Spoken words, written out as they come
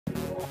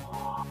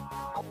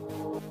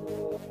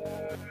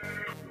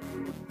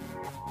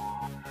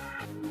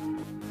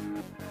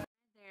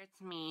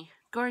me,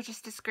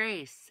 Gorgeous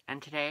Disgrace,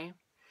 and today,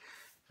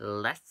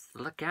 let's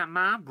look at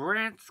my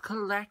Bratz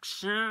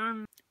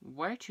collection.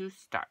 Where to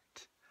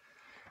start?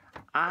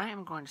 I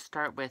am going to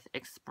start with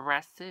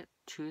Express It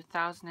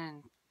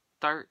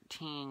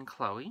 2013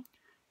 Chloe.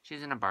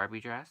 She's in a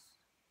Barbie dress,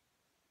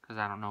 because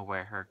I don't know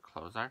where her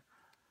clothes are.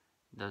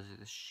 Those are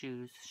the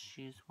shoes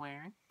she's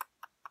wearing.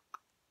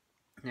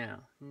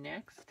 Now,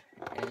 next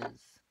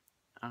is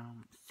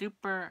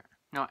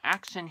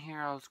Action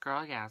Heroes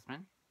girl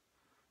Yasmin.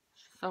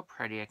 She's so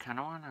pretty. I kind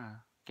of want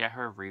to get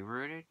her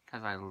rerouted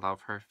because I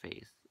love her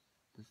face.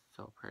 It's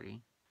so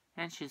pretty.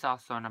 And she's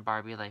also in a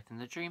Barbie Life in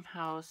the Dream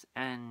House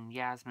and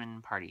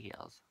Yasmin Party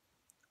Heels.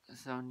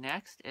 So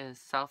next is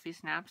Selfie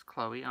Snaps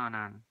Chloe on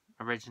an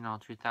original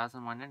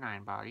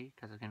 2001-9 body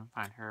because I couldn't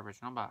find her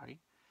original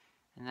body.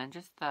 And then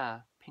just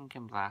the pink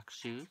and black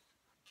shoes.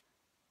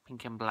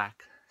 Pink and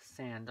black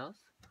sandals.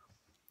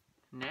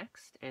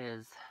 Next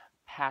is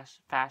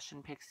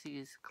Fashion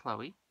Pixies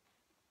Chloe.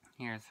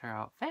 Here's her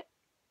outfit.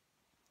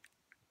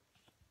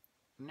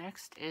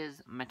 Next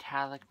is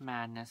Metallic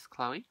Madness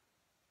Chloe.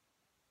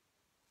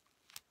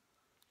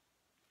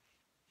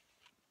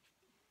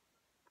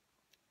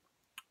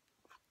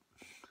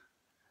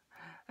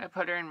 I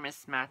put her in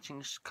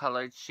mismatching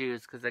colored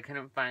shoes because I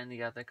couldn't find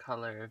the other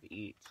color of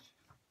each.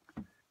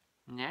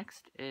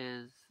 Next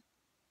is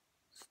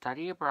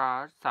Study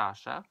Abroad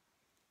Sasha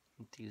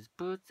with these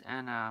boots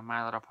and a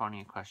My Little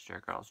Pony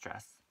Equestria girl's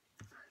dress.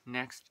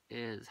 Next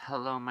is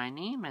Hello, My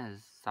Name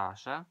is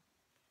Sasha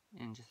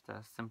in just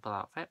a simple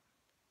outfit.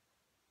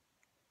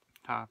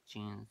 Top,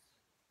 jeans,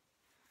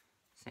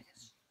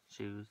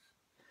 shoes,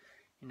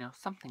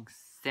 something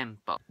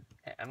simple.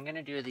 Okay, I'm going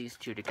to do these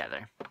two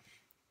together.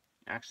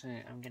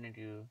 Actually, I'm going to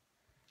do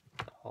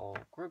the whole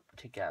group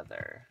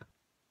together.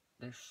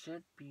 There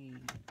should be...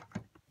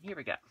 Here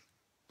we go.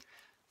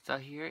 So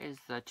here is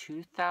the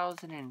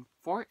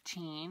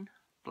 2014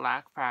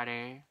 Black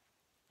Friday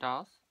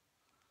dolls.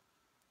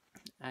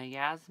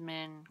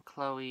 Yasmin,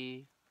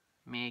 Chloe,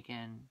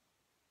 Megan,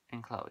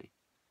 and Chloe.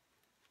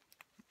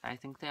 I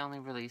think they only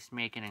released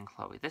Megan and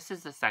Chloe. This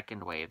is the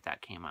second wave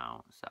that came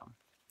out, so,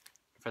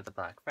 for the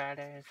Black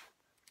Fridays.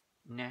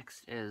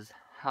 Next is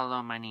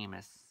Hello, My Name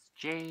is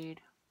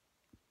Jade.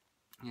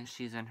 And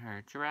she's in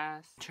her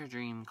dress. Her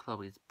Dream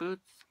Chloe's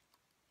boots.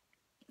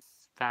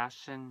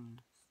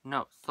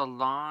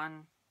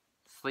 Salon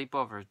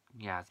Sleepover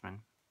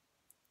Yasmin.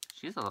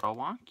 She's a little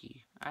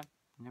wonky. I've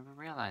never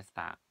realized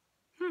that.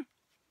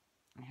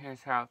 And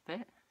here's her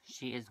outfit.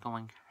 She is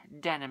going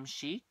denim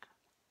chic.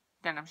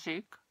 Denim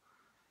chic.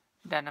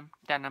 Denim,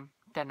 denim,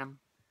 denim.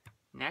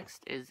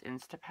 Next is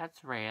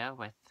Instapet's Rhea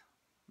with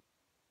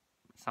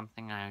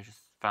something I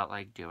just felt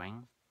like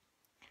doing.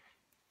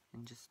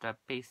 And just a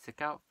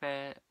basic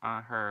outfit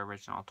on her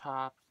original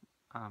top,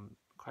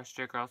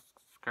 Equestria girl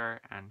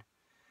skirt, and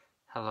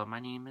Hello, My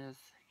Name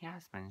is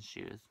Yasmin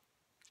shoes.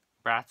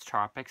 Bratz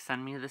Tropic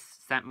sent me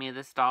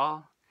this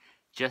doll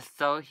just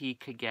so he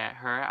could get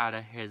her out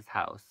of his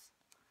house.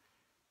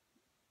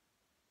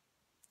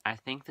 I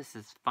think this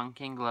is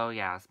Funk and Glow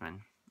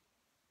Yasmin.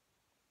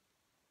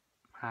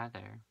 Hi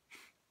there.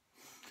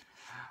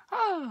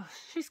 Oh,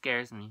 she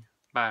scares me.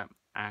 But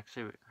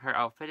actually, her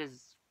outfit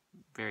is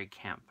very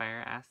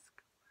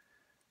campfire-esque,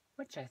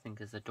 which I think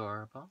is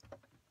adorable.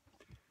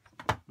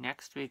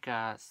 Next, we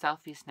got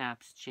Selfie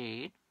Snaps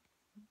Jade.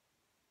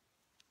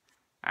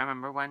 I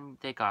remember when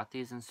they got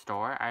these in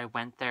store, I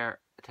went there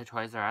to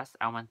Toys R Us.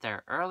 I went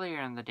there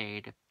earlier in the day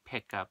to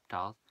pick up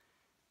dolls,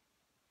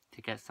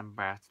 to get some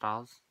Bratz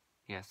dolls.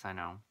 Yes, I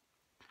know.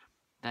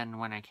 Then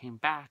when I came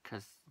back,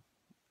 because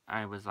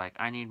I was like,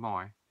 I need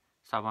more.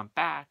 So I went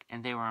back,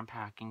 and they were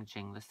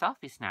unpackaging the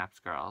Selfie Snaps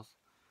girls.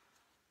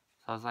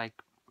 So I was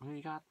like, who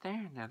you got there?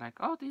 And they're like,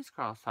 oh, these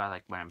girls. So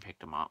I went and picked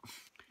them up.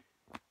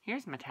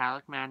 Here's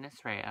Metallic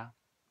Madness Rhea.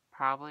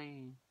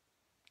 Probably,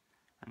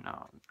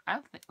 no, I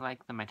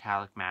like the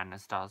Metallic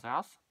Madness dolls. They're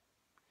also,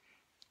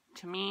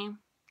 to me,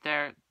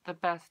 they're the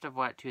best of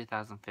what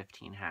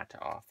 2015 had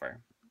to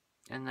offer.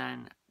 And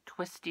then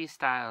Twisty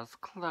Styles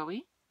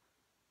Chloe.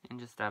 In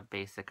just a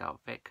basic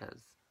outfit,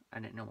 because I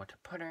didn't know what to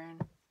put her in.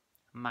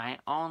 My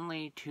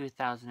only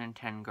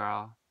 2010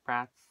 girl,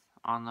 Bratz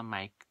on the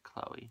mic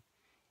Chloe,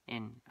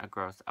 in a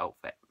gross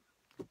outfit.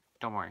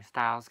 Don't worry,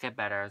 styles get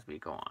better as we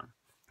go on.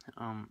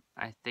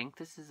 I think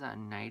this is a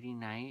Nighty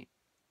Night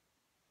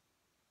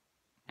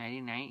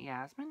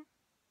Yasmin?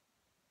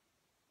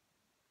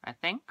 I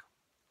think.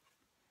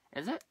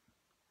 Is it?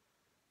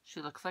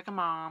 She looks like a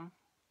mom.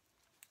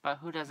 But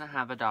who doesn't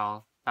have a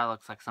doll that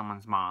looks like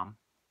someone's mom?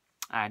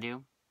 I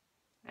do.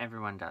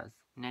 Everyone does.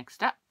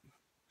 Next up,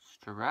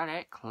 Strut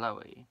It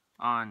Chloe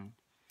on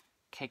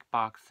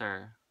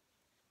Kickboxer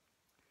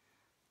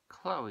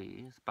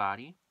Chloe's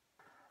body.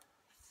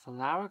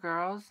 Flower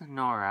Girls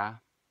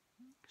Nora.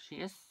 She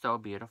is so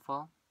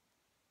beautiful.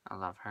 I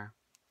love her.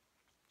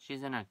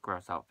 She's in a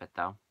gross outfit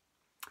though.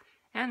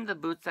 And the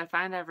boots I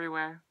find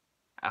everywhere.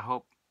 I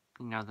hope,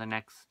 the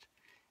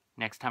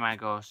next time I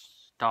go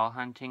doll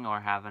hunting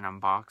or have an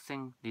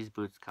unboxing, these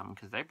boots come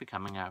because they're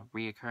becoming a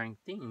reoccurring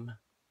theme.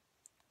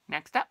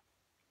 Next up,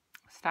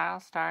 Style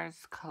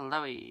Stars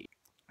Chloe.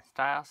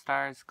 Style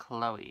Stars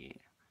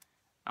Chloe.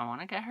 I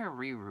want to get her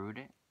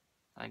rerouted.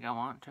 Like, I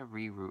want to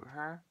reroute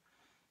her.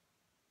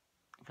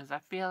 Because I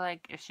feel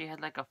like if she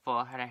had like a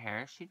full head of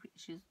hair,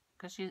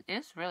 because she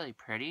is really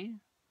pretty.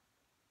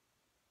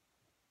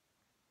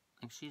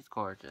 Like, she's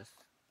gorgeous.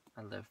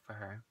 I live for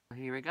her.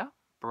 Here we go.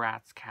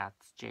 Bratz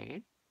Cats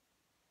Jade.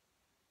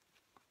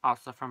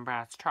 Also from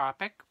Bratz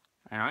Tropic.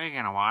 I know you're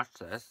gonna watch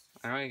this.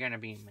 I know you're gonna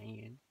be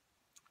mean.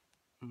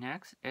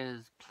 Next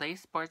is Play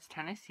Sports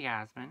Tennis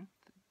Yasmin.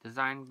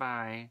 Designed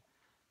by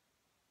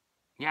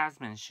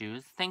Yasmin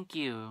Shoes. Thank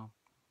you,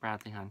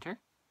 Bradley Hunter.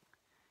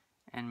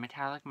 And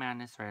Metallic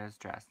Madness Reyes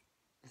Dress.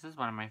 This is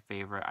one of my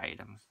favorite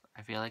items.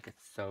 I feel like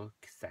it's so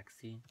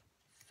sexy.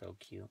 So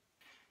cute.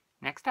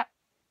 Next up.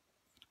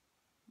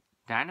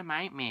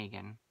 Dynamite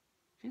Megan.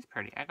 She's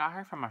pretty. I got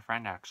her from a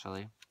friend,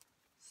 actually.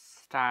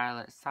 Style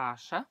It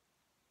Sasha.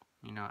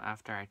 You know,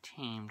 after I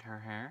tamed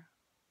her hair.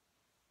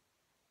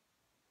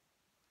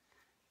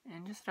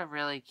 And just a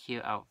really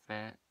cute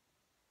outfit.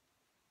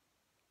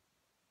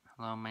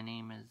 Hello, my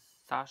name is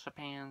Sasha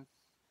Pants.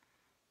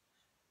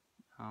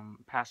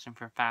 Passion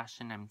for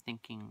fashion, I'm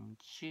thinking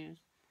shoes.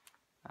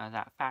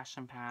 That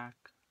fashion pack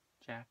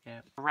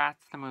jacket.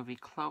 Bratz the movie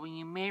Chloe.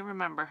 You may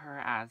remember her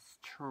as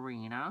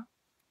Trina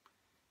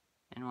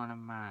in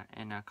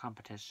in a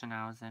competition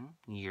I was in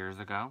years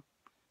ago.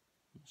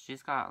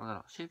 She's got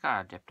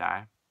a dipped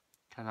eye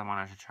because I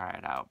wanted to try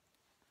it out.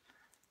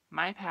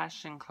 My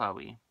Passion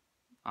Chloe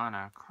on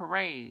a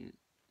crazy.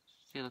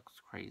 She looks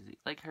crazy.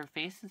 Like, her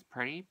face is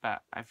pretty,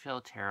 but I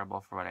feel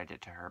terrible for what I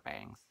did to her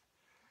bangs.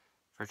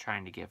 For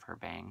trying to give her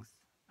bangs.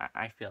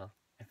 I feel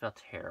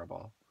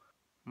terrible.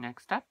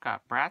 Next up,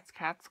 got Bratz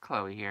Cats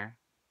Chloe here.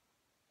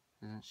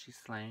 Isn't she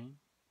slaying?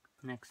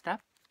 Next up,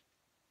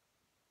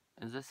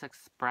 is this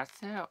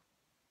Espresso?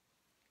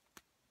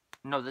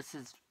 No, this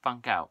is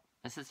Funk Out.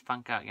 This is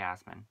Funk Out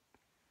Yasmin.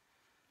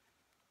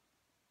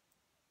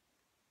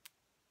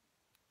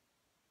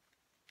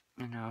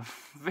 In a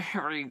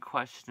very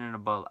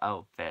questionable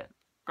outfit.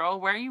 Girl,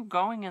 where are you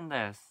going in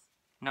this?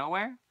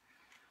 Nowhere?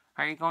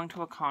 Are you going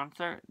to a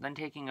concert, then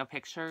taking a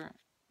picture,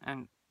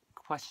 and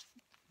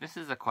this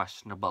is a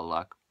questionable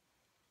look.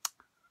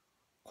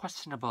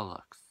 Questionable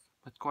looks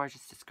with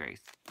gorgeous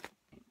Disgrace.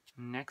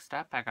 Next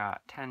up, I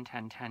got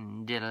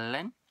 10-10-10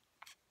 Dylan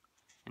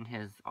in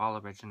his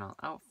all-original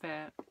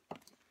outfit.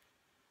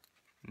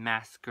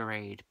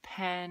 Masquerade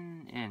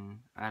Pen in,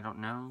 I don't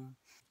know.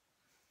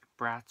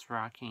 Bratz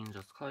Rock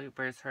Angels Chloe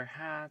wears her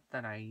hat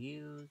that I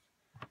use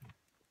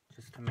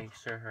just to make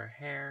sure her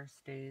hair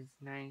stays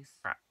nice.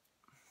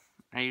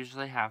 I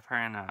usually have her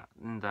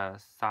in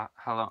the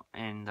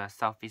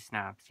Selfie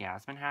Snaps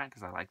Yasmin hat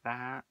because I like that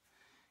hat.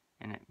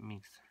 And it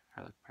makes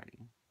her look pretty.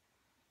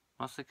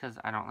 Mostly because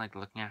I don't like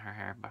looking at her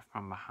hair but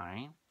from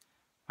behind.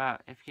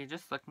 But if you're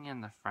just looking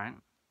in the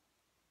front,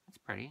 it's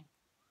pretty.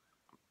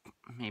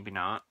 Maybe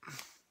not.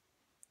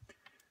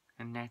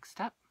 And next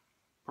up,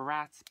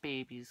 Bratz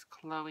Babies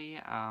Chloe.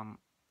 I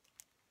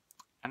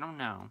don't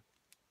know.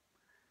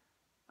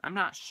 I'm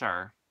not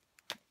sure.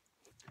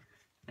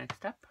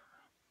 Next up,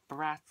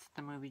 Bratz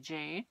the Movie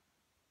Jade.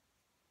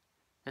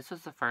 This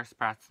was the first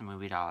Bratz the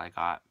Movie doll I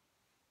got.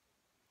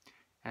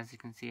 As you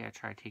can see, I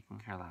tried taking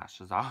her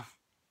lashes off.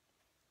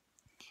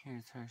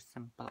 Here's her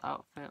simple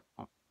outfit.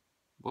 Oh,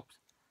 whoops.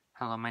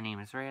 Hello, my name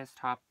is Reyes.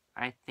 Top,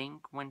 I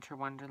think Winter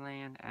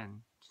Wonderland,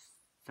 and just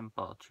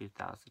simple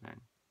 2000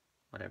 and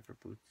whatever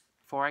boots.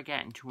 Before I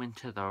get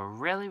into the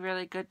really,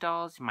 really good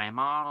dolls, my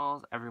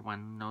models,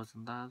 everyone knows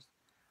and loves,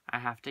 I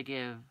have to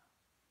give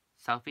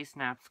Selfie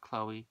Snaps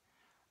Chloe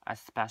a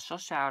special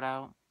shout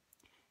out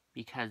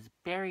because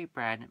Berry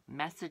Bread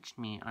messaged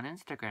me on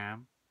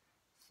Instagram,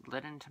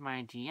 slid into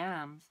my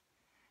DMs,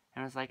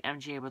 and was like,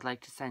 MJ would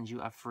like to send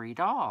you a free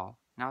doll.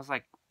 And I was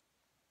like,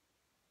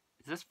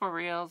 is this for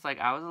reals? Like,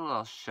 I was a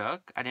little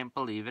shook. I didn't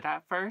believe it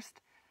at first.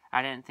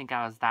 I didn't think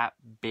I was that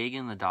big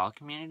in the doll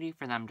community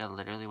for them to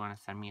literally want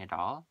to send me a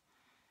doll.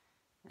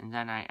 And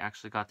then I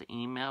actually got the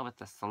email with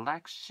the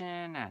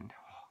selection, and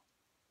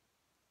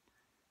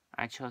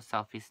I chose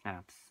Selfie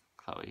Snaps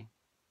Chloe.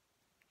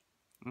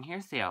 And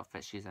here's the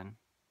outfit she's in.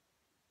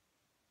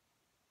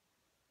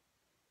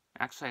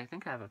 Actually, I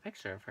think I have a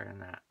picture of her in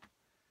that.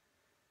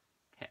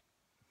 Okay.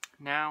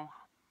 Now,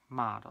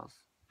 models.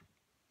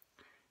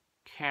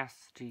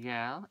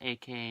 Castiel,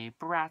 aka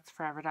Bratz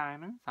Forever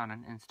Diamonds, on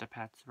an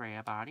Instapets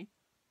Rhea body.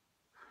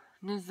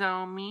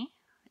 Nozomi,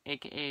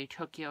 aka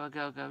Tokyo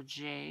Agogo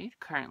Jade,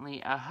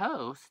 currently a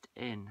host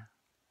in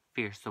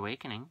Fierce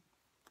Awakening.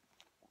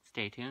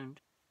 Stay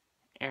tuned.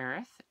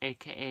 Aerith,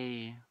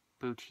 aka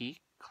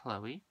Boutique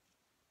Chloe.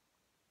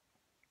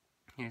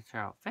 Here's her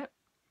outfit.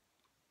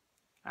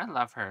 I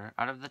love her.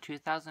 Out of the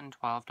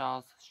 2012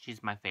 dolls,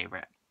 she's my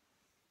favorite.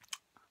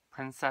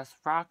 Princess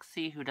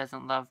Roxy, who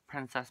doesn't love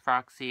Princess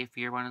Roxy? If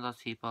you're one of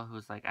those people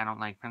who's like, I don't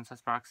like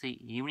Princess Roxy,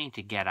 you need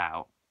to get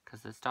out.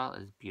 Because this doll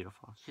is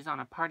beautiful. She's on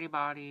a party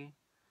body.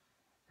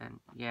 And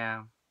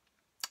yeah,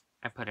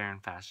 I put her in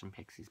Fashion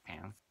Pixies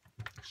pants.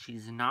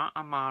 She's not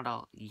a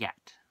model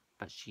yet,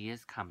 but she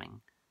is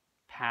coming.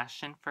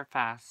 Passion for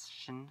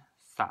Fashion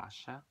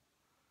Sasha.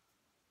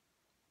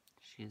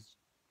 She's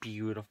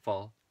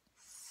beautiful.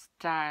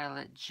 Style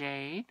It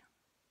Jade.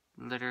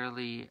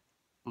 Literally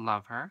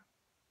love her.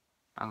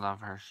 I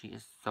love her. She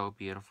is so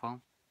beautiful.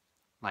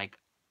 Like,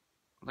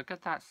 look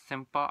at that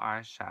simple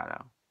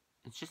eyeshadow.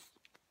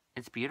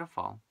 It's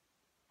beautiful.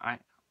 I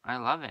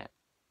love it.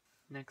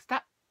 Next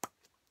up.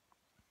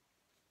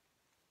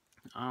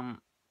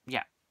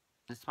 Yeah.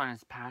 This one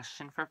is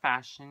Passion for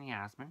Fashion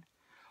Yasmin.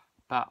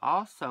 But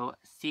also,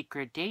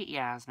 Secret Date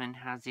Yasmin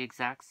has the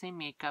exact same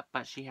makeup,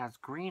 but she has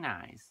green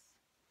eyes.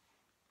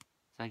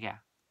 So yeah.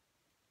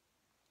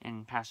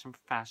 In Passion for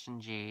Fashion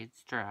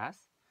Jade's dress,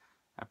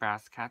 a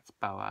brass cat's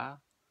boa,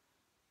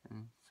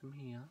 and some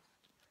heels.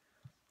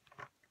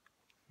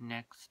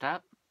 Next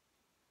up,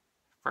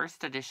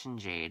 First Edition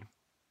Jade.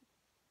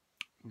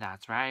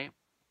 That's right.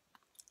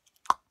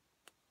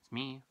 It's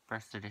me,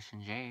 First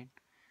Edition Jade.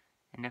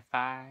 And if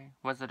I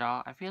was a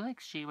doll, I feel like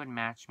she would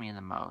match me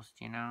the most,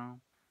 you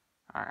know?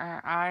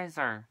 Our eyes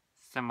are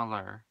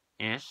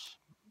similar-ish,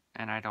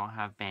 and I don't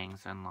have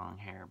bangs and long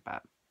hair,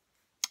 but...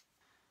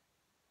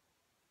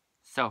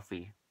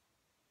 Sophie,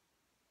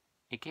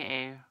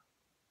 aka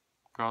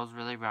Girls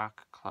Really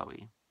Rock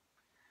Chloe.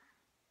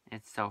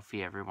 It's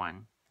Sophie,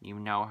 everyone. You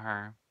know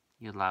her.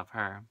 You love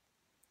her.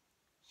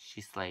 She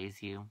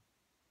slays you.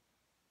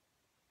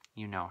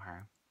 You know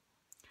her.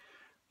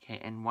 Okay,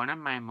 and one of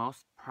my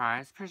most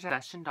prized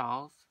possession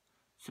dolls,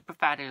 Super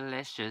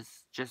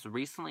Fatty-licious, just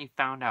recently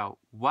found out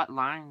what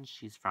line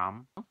she's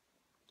from.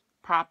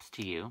 Props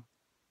to you.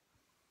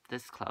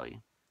 This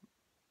Chloe.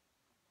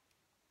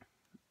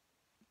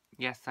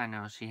 Yes, I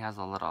know she has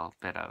a little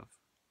bit of...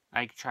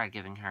 I tried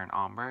giving her an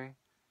ombre,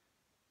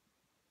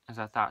 as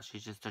I thought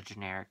she's just a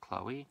generic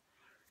Chloe.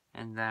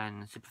 And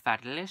then Super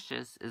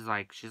Fatty-licious is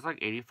like, she's like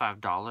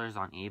 $85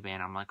 on eBay,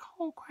 and I'm like,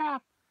 oh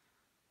crap.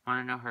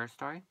 Want to know her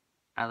story?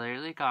 I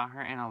literally got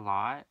her in a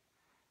lot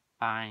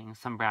buying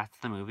some Bratz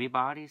the Movie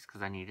bodies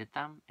because I needed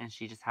them, and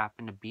she just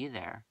happened to be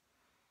there.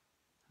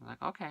 I was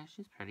like, okay,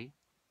 she's pretty.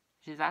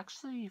 She's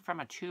actually from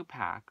a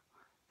 2-pack,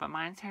 but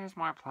mine's hair is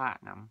more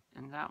platinum,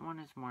 and that one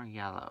is more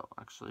yellow.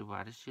 Actually,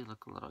 why does she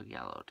look a little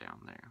yellow down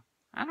there?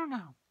 I don't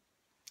know.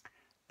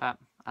 But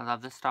I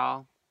love this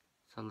doll.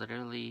 So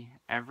literally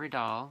every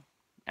doll,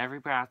 every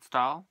Bratz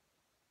doll,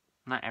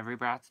 not every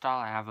Bratz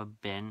doll, I have a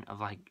bin of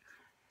like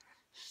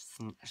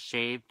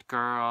shaved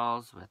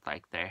girls with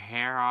like their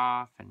hair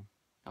off, and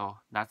oh,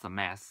 that's a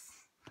mess.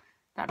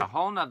 That's a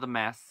whole nother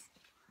mess.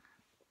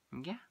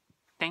 Yeah.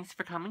 Thanks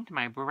for coming to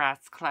my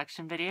Bratz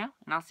collection video,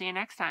 and I'll see you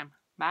next time.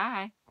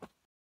 Bye.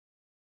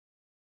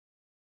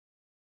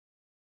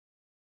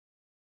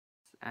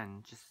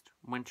 And just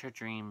Winter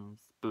Dreams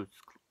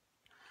boots.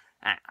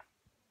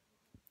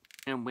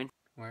 And winter.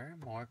 Where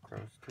are more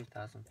gross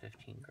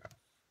 2015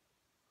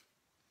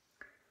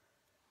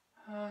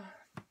 girls?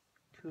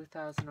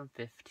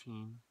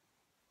 2015.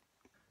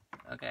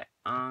 Okay,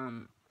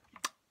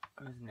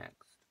 who's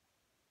next?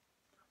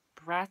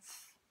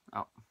 Bratz.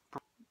 Oh.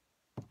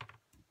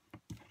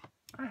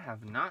 I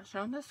have not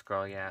shown this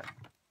girl yet.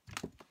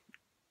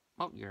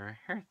 Oh, your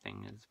hair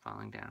thing is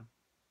falling down.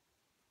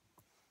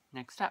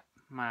 Next up,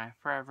 my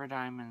Forever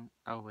Diamond.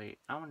 Oh, wait.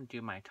 I want to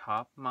do my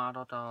top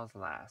model dolls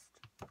last.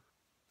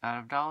 Out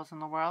of dolls in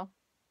the world,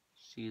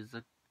 she's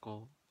a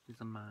gold.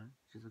 She's a mine.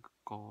 She's a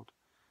gold.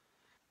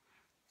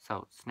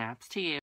 So, snaps to you.